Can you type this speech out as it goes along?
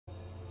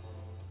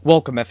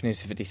Welcome,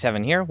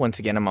 FNews57 here. Once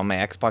again, I'm on my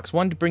Xbox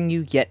One to bring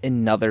you yet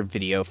another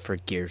video for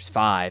Gears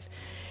 5.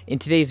 In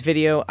today's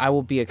video, I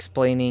will be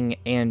explaining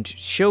and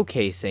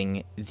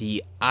showcasing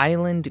the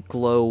Island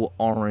Glow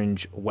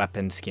Orange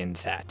weapon skin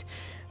set.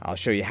 I'll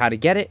show you how to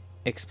get it,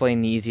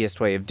 explain the easiest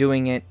way of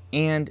doing it,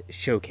 and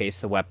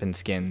showcase the weapon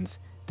skins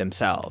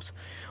themselves.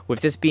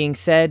 With this being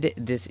said,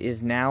 this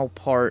is now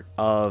part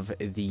of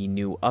the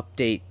new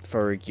update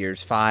for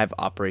Gears 5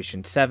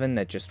 Operation 7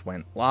 that just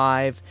went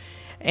live.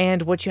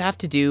 And what you have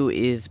to do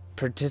is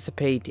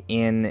participate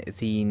in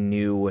the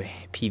new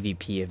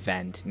PvP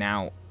event.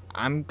 Now,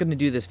 I'm going to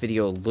do this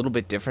video a little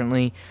bit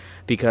differently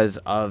because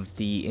of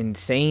the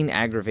insane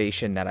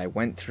aggravation that I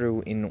went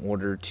through in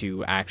order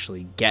to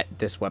actually get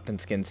this weapon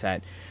skin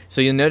set.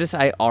 So you'll notice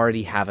I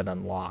already have it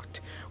unlocked.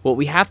 What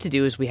we have to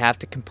do is we have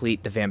to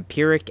complete the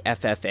Vampiric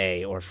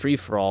FFA, or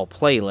free-for-all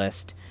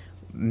playlist,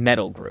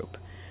 medal group.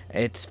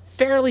 It's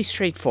fairly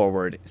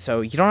straightforward, so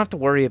you don't have to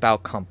worry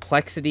about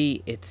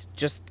complexity. It's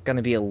just going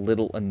to be a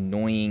little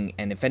annoying,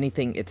 and if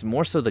anything, it's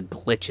more so the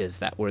glitches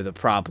that were the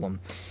problem.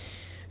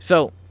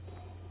 So,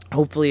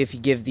 hopefully if you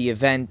give the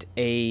event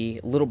a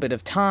little bit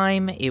of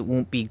time, it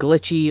won't be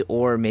glitchy,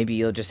 or maybe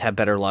you'll just have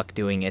better luck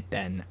doing it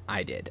than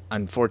I did.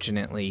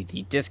 Unfortunately,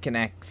 the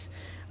disconnects,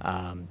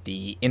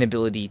 the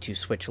inability to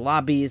switch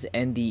lobbies,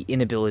 and the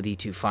inability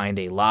to find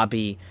a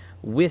lobby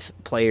with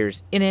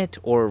players in it,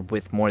 or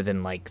with more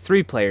than like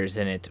 3 players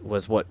in it,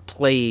 was what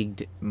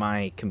plagued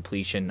my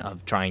completion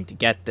of trying to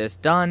get this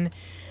done.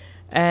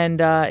 And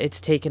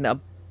it's taken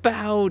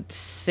about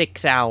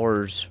 6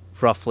 hours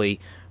roughly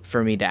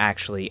for me to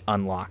actually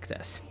unlock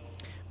this.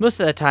 Most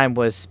of the time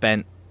was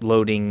spent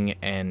loading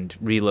and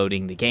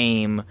reloading the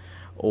game,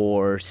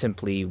 or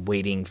simply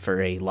waiting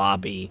for a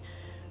lobby,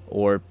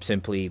 or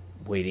simply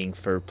waiting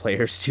for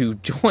players to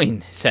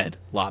join said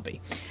lobby.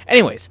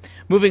 Anyways,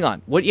 moving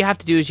on. What you have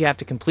to do is you have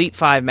to complete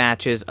 5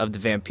 matches of the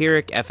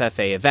Vampiric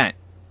FFA event.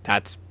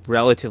 That's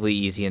relatively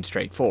easy and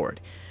straightforward.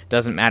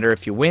 Doesn't matter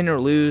if you win or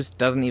lose,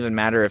 doesn't even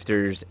matter if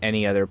there's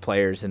any other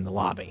players in the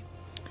lobby.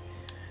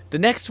 The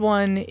next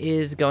one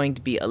is going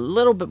to be a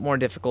little bit more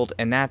difficult,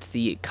 and that's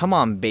the Come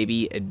On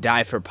Baby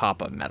Die for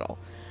Papa medal,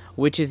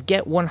 which is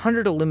get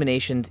 100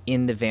 eliminations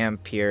in the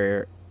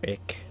Vampiric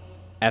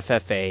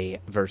FFA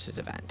versus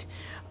event.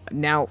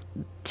 Now,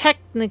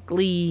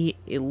 technically,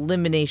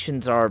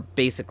 eliminations are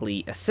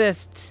basically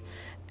assists,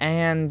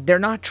 and they're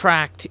not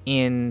tracked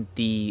in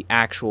the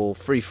actual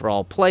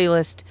free-for-all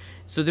playlist,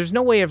 so there's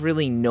no way of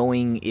really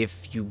knowing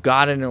if you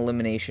got an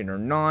elimination or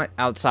not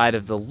outside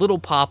of the little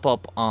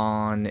pop-up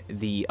on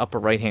the upper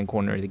right-hand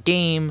corner of the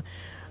game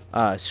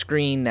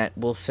screen that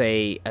will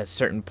say a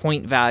certain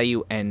point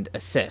value and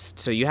assist.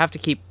 So you have to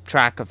keep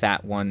track of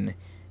that one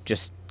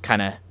just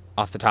kind of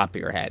off the top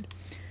of your head.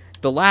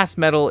 The last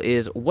medal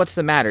is What's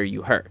the Matter,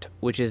 You Hurt,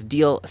 which is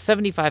deal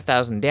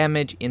 75,000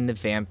 damage in the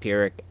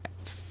Vampiric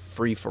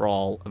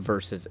free-for-all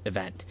versus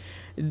event.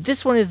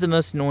 This one is the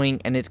most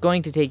annoying, and it's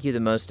going to take you the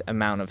most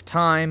amount of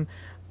time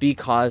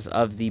because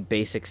of the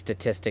basic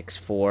statistics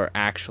for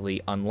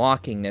actually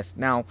unlocking this.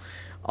 Now,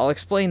 I'll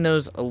explain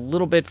those a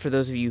little bit for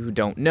those of you who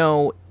don't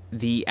know.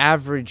 The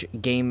average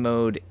game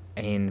mode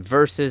in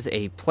versus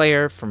a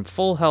player from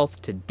full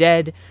health to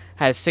dead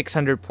has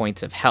 600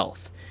 points of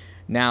health.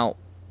 Now,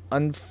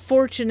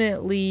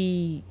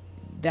 unfortunately,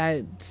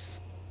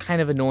 that's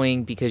kind of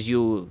annoying because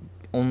you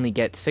only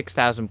get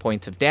 6,000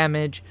 points of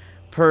damage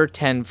per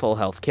 10 full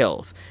health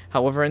kills.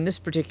 However, in this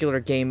particular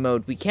game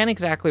mode, we can't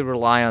exactly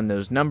rely on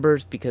those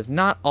numbers because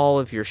not all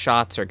of your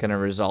shots are going to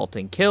result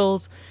in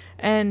kills,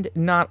 and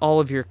not all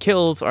of your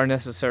kills are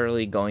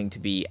necessarily going to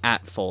be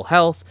at full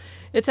health.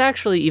 It's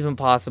actually even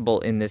possible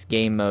in this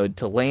game mode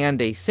to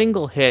land a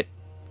single hit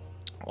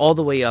all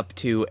the way up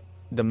to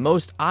the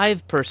most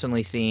I've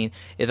personally seen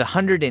is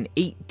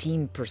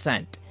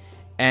 118%,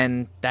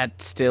 and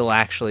that still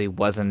actually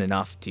wasn't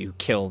enough to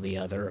kill the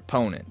other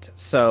opponent.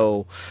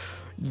 So,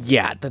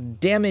 yeah, the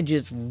damage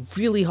is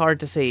really hard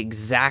to say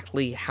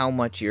exactly how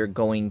much you're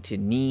going to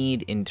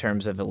need in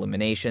terms of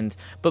eliminations,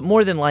 but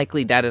more than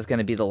likely that is going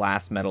to be the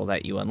last medal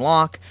that you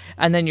unlock,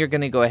 and then you're going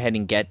to go ahead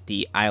and get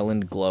the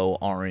Island Glow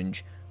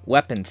Orange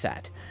weapon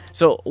set.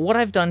 So what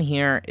I've done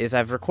here is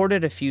I've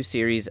recorded a few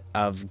series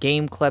of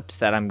game clips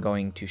that I'm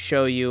going to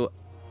show you,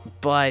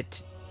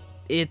 but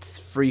it's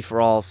free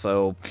for all,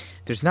 so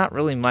there's not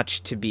really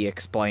much to be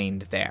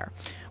explained there.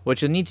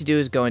 What you'll need to do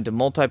is go into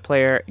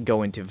multiplayer,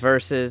 go into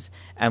versus,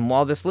 and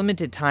while this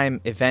limited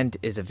time event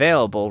is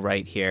available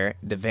right here,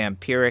 the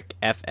Vampiric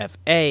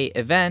FFA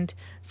event,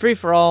 free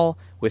for all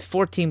with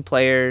 14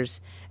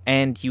 players,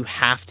 and you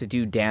have to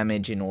do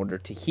damage in order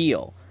to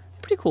heal.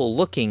 Pretty cool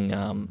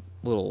looking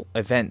little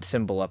event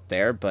symbol up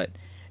there, but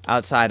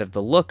outside of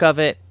the look of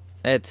it,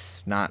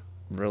 it's not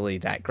really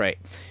that great.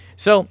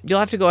 So you'll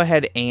have to go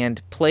ahead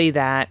and play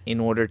that in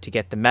order to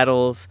get the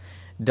medals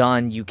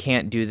done. You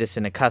can't do this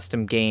in a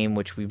custom game,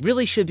 which we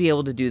really should be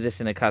able to do this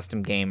in a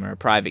custom game or a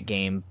private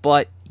game,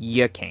 but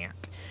you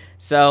can't.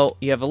 So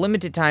you have a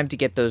limited time to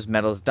get those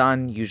medals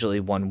done, usually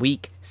 1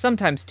 week,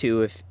 sometimes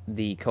 2 if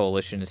the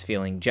coalition is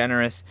feeling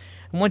generous.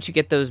 And once you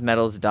get those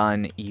medals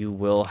done, you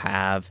will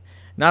have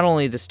not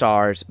only the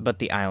stars, but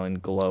the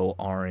Island Glow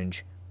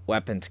Orange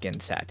weapon skin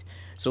set.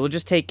 So we'll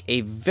just take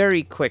a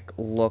very quick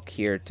look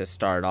here to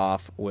start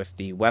off with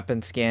the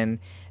weapon skin,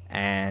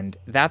 and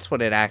that's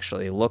what it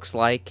actually looks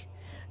like.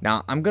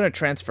 Now, I'm going to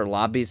transfer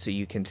lobbies so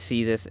you can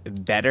see this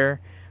better,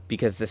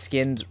 because the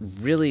skins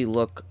really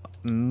look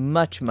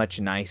much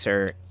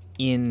nicer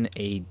in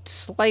a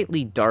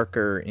slightly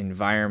darker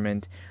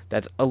environment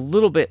that's a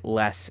little bit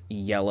less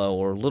yellow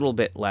or a little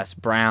bit less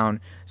brown.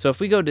 So if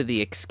we go to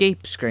the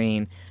escape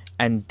screen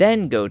and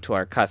then go to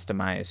our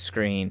customized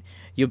screen,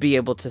 you'll be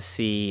able to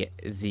see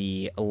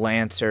the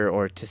Lancer,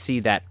 or to see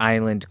that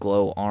Island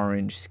Glow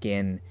Orange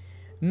skin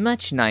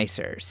much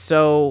nicer.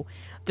 So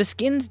the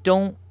skins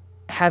don't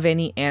have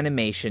any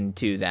animation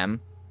to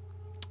them,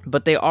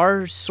 but they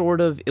are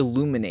sort of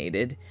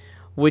illuminated,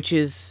 which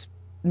is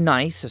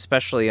nice,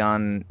 especially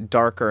on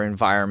darker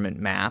environment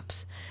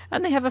maps,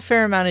 and they have a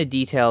fair amount of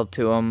detail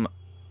to them,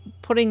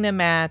 putting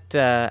them at,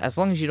 as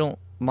long as you don't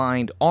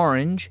mind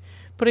orange,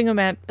 putting them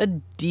at a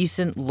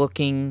decent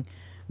looking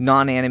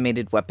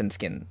non-animated weapon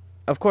skin.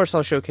 Of course,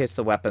 I'll showcase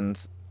the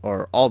weapons,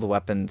 or all the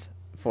weapons,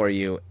 for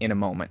you in a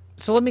moment.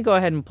 So let me go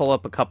ahead and pull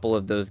up a couple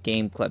of those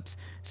game clips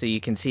so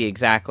you can see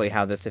exactly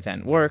how this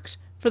event works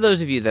for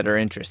those of you that are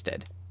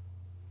interested.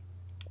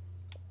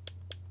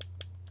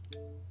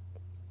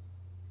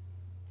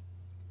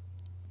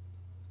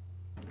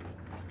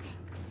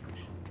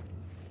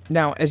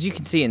 Now, as you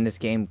can see in this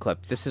game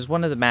clip, this is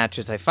one of the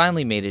matches I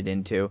finally made it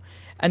into,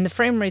 and the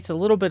frame rate's a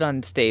little bit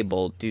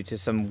unstable due to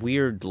some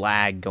weird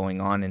lag going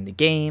on in the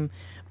game,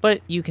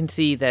 but you can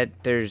see that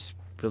there's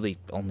really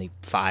only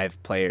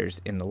 5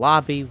 players in the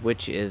lobby,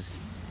 which is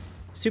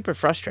super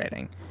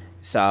frustrating.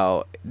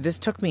 So this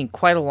took me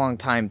quite a long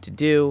time to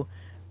do,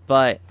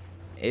 but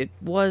it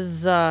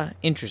was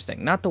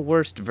interesting. Not the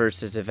worst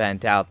versus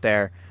event out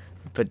there,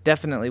 but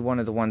definitely one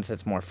of the ones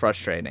that's more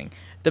frustrating.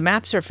 The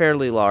maps are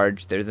fairly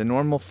large. They're the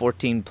normal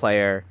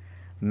 14-player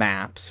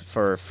maps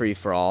for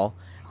free-for-all,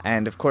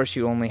 and of course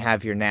you only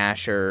have your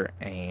Nasher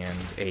and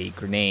a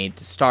grenade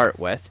to start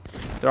with.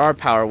 There are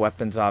power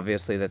weapons,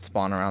 obviously, that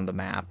spawn around the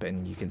map,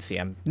 and you can see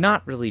I'm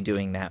not really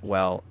doing that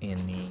well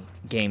in the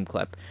game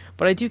clip,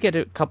 but I do get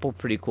a couple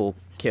pretty cool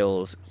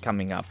kills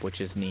coming up,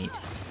 which is neat.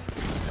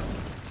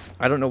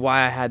 I don't know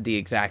why I had the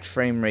exact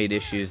frame rate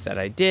issues that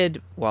I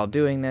did while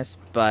doing this,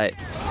 but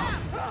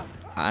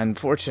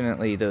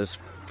unfortunately those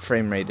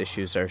frame rate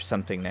issues are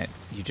something that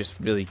you just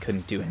really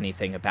couldn't do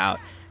anything about,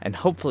 and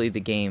hopefully the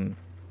game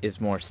is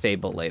more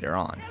stable later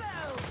on.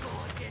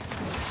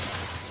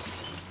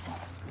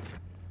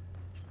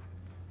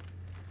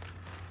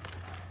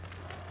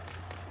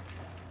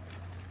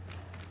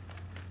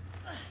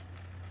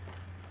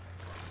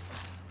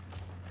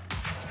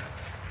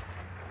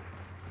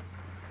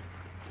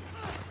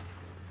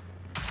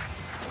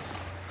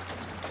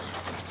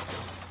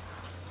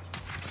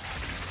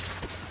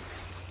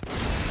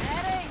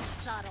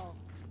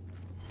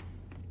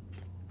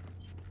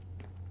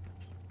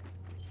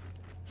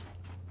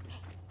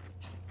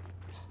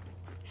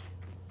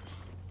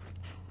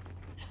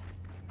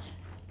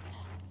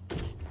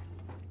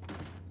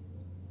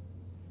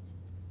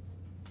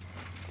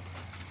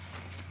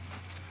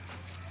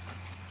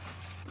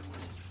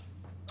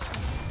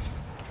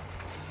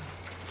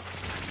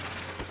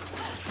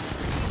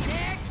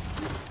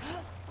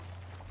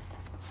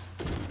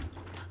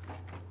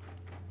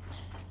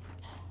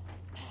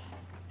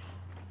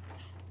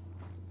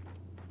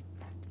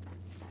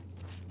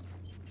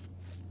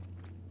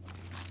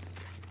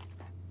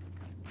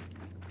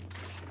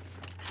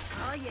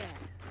 Oh yeah.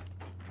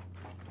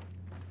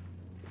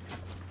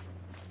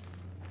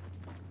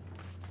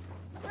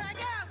 Frag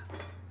out.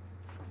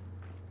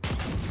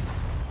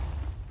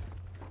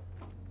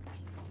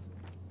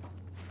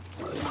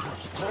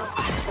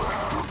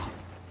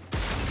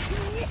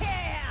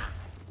 Yeah.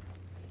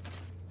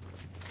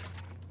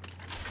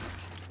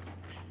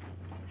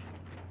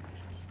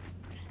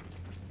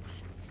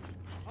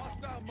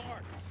 Hostile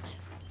mark.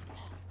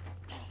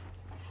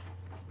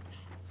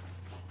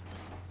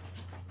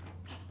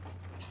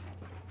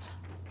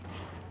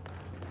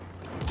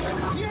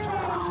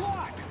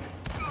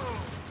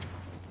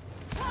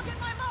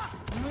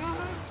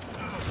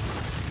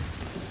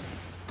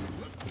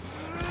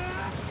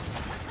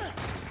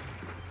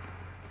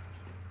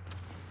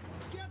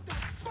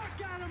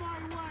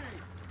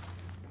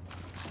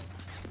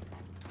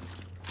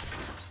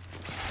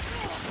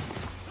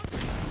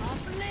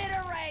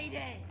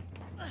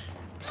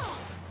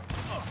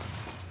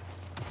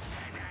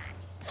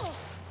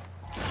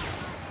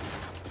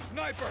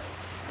 Sniper!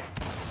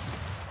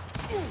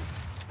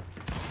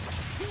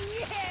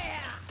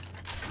 Yeah!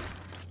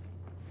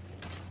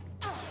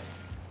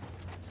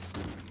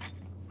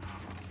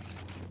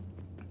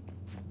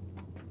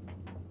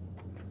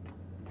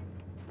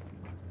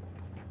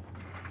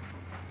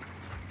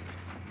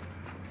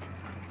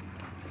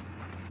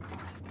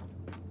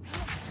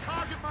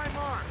 Target my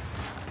mark!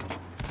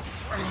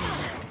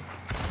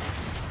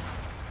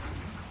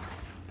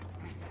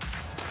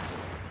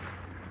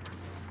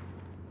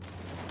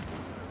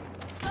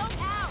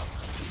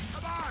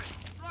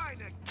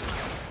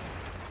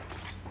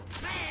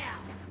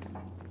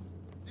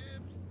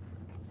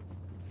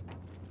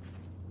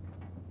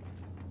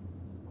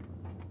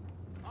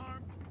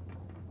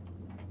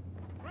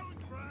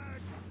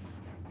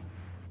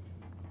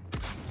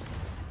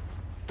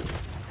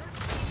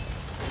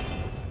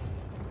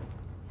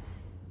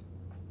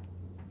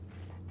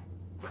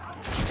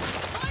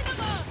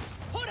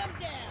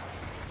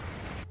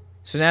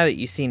 So now that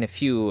you've seen a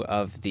few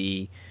of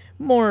the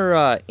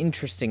more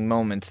interesting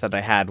moments that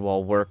I had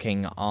while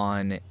working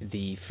on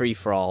the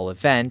free-for-all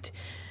event,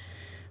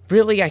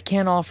 really I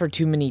can't offer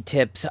too many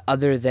tips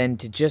other than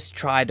to just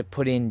try to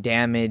put in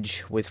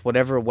damage with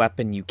whatever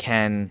weapon you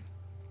can,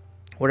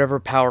 whatever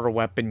power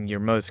weapon you're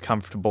most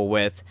comfortable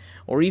with,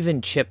 or even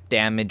chip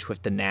damage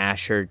with the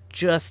Gnasher,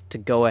 just to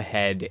go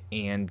ahead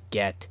and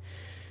get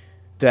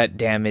that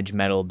damage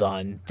medal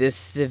done.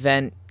 This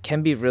event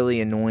can be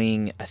really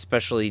annoying,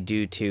 especially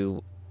due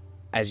to,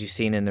 as you've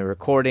seen in the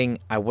recording,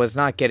 I was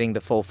not getting the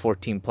full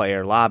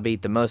 14-player lobby.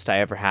 The most I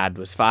ever had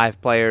was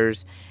 5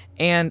 players,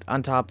 and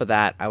on top of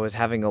that, I was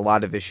having a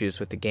lot of issues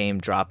with the game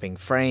dropping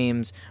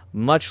frames,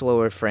 much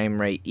lower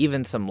frame rate,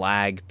 even some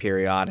lag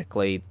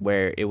periodically,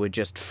 where it would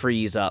just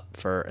freeze up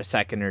for a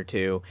second or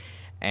two,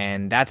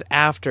 and that's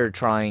after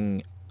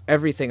trying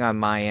everything on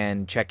my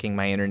end, checking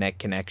my internet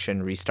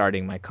connection,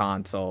 restarting my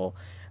console,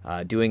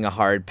 doing a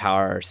hard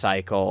power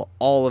cycle,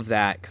 all of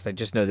that, because I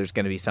just know there's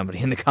going to be somebody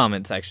in the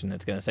comment section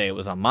that's going to say it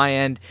was on my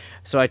end.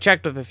 So I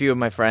checked with a few of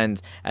my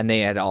friends, and they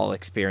had all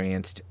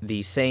experienced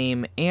the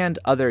same and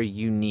other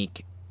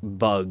unique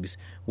bugs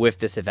with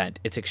this event.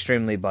 It's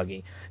extremely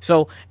buggy.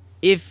 So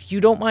if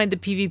you don't mind the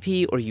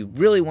PvP or you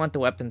really want the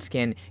weapon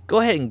skin, go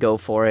ahead and go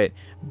for it,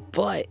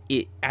 but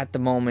at the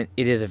moment,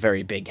 it is a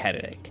very big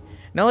headache.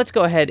 Now let's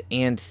go ahead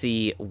and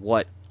see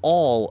what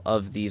all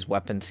of these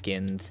weapon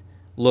skins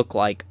look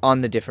like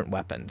on the different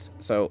weapons.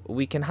 So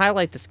we can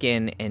highlight the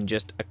skin and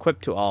just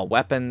equip to all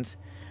weapons.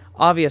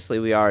 Obviously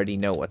we already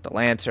know what the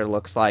Lancer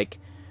looks like,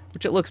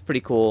 which it looks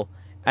pretty cool,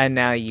 and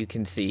now you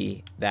can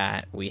see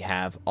that we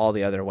have all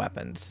the other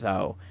weapons.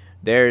 So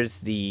there's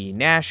the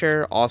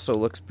Gnasher, also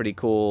looks pretty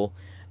cool.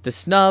 The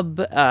Snub,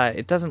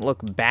 it doesn't look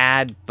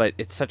bad, but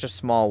it's such a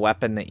small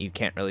weapon that you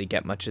can't really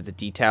get much of the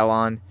detail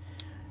on.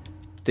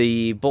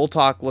 The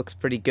Boltok looks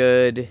pretty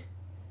good.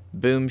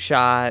 Boom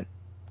Shot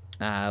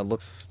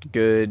looks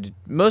good.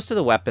 Most of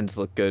the weapons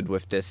look good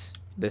with this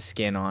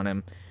skin on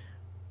him.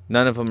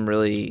 None of them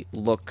really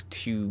look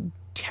too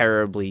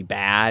terribly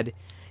bad.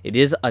 It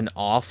is an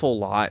awful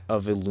lot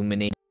of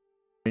illuminated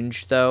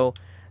orange though,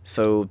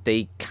 so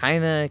they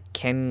kind of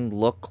can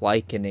look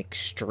like an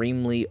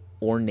extremely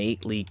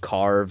ornately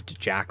carved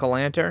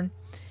jack-o'-lantern.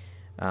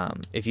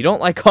 If you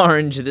don't like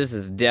orange, this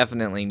is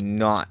definitely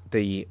not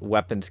the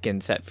weapon skin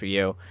set for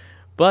you.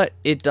 But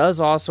it does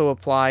also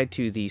apply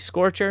to the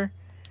Scorcher.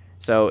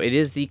 So it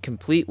is the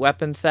complete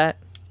weapon set.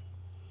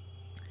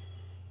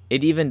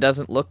 It even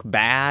doesn't look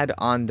bad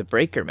on the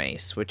Breaker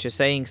Mace, which is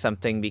saying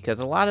something because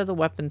a lot of the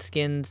weapon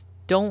skins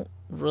don't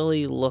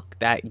really look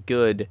that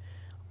good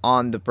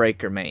on the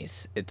Breaker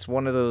Mace. It's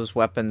one of those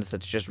weapons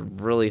that's just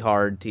really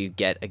hard to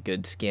get a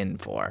good skin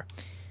for.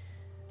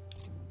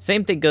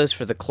 Same thing goes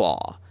for the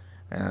Claw.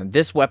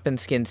 This weapon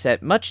skin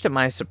set, much to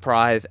my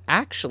surprise,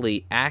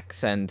 actually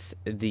accents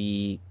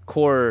the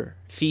core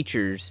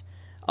features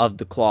of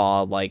the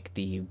Claw, like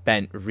the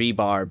bent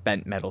rebar,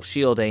 bent metal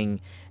shielding,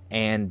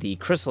 and the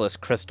chrysalis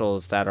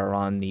crystals that are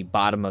on the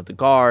bottom of the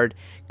guard,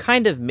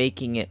 kind of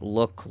making it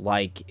look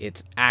like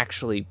it's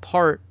actually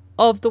part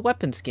of the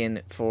weapon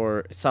skin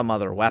for some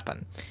other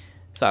weapon.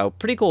 So,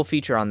 pretty cool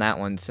feature on that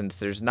one, since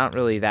there's not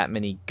really that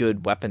many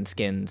good weapon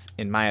skins,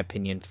 in my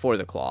opinion, for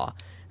the Claw.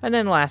 And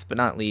then last but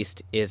not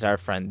least is our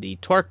friend the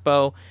Torque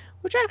Bow,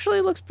 which actually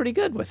looks pretty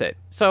good with it.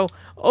 So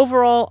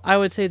overall, I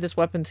would say this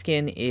weapon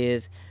skin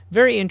is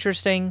very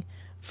interesting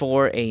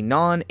for a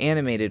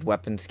non-animated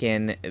weapon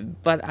skin,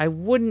 but I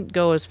wouldn't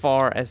go as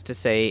far as to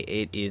say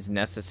it is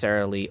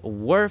necessarily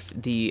worth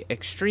the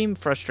extreme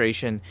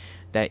frustration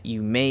that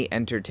you may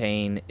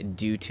entertain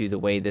due to the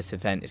way this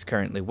event is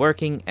currently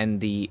working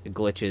and the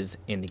glitches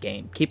in the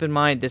game. Keep in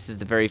mind, this is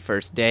the very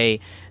first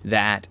day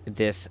that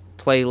this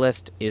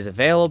playlist is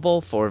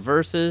available for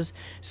Versus,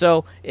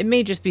 so it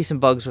may just be some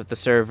bugs with the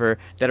server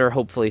that are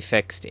hopefully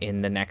fixed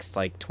in the next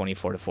like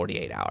 24 to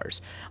 48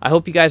 hours. I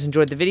hope you guys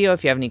enjoyed the video.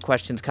 If you have any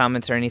questions,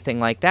 comments, or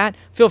anything like that,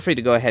 feel free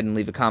to go ahead and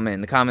leave a comment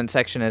in the comment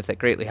section, as that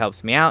greatly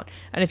helps me out.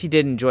 And if you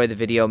did enjoy the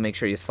video, make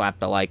sure you slap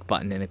the like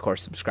button and of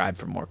course subscribe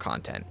for more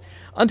content.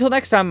 Until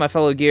next time, my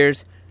fellow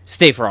Gears,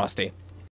 stay frosty.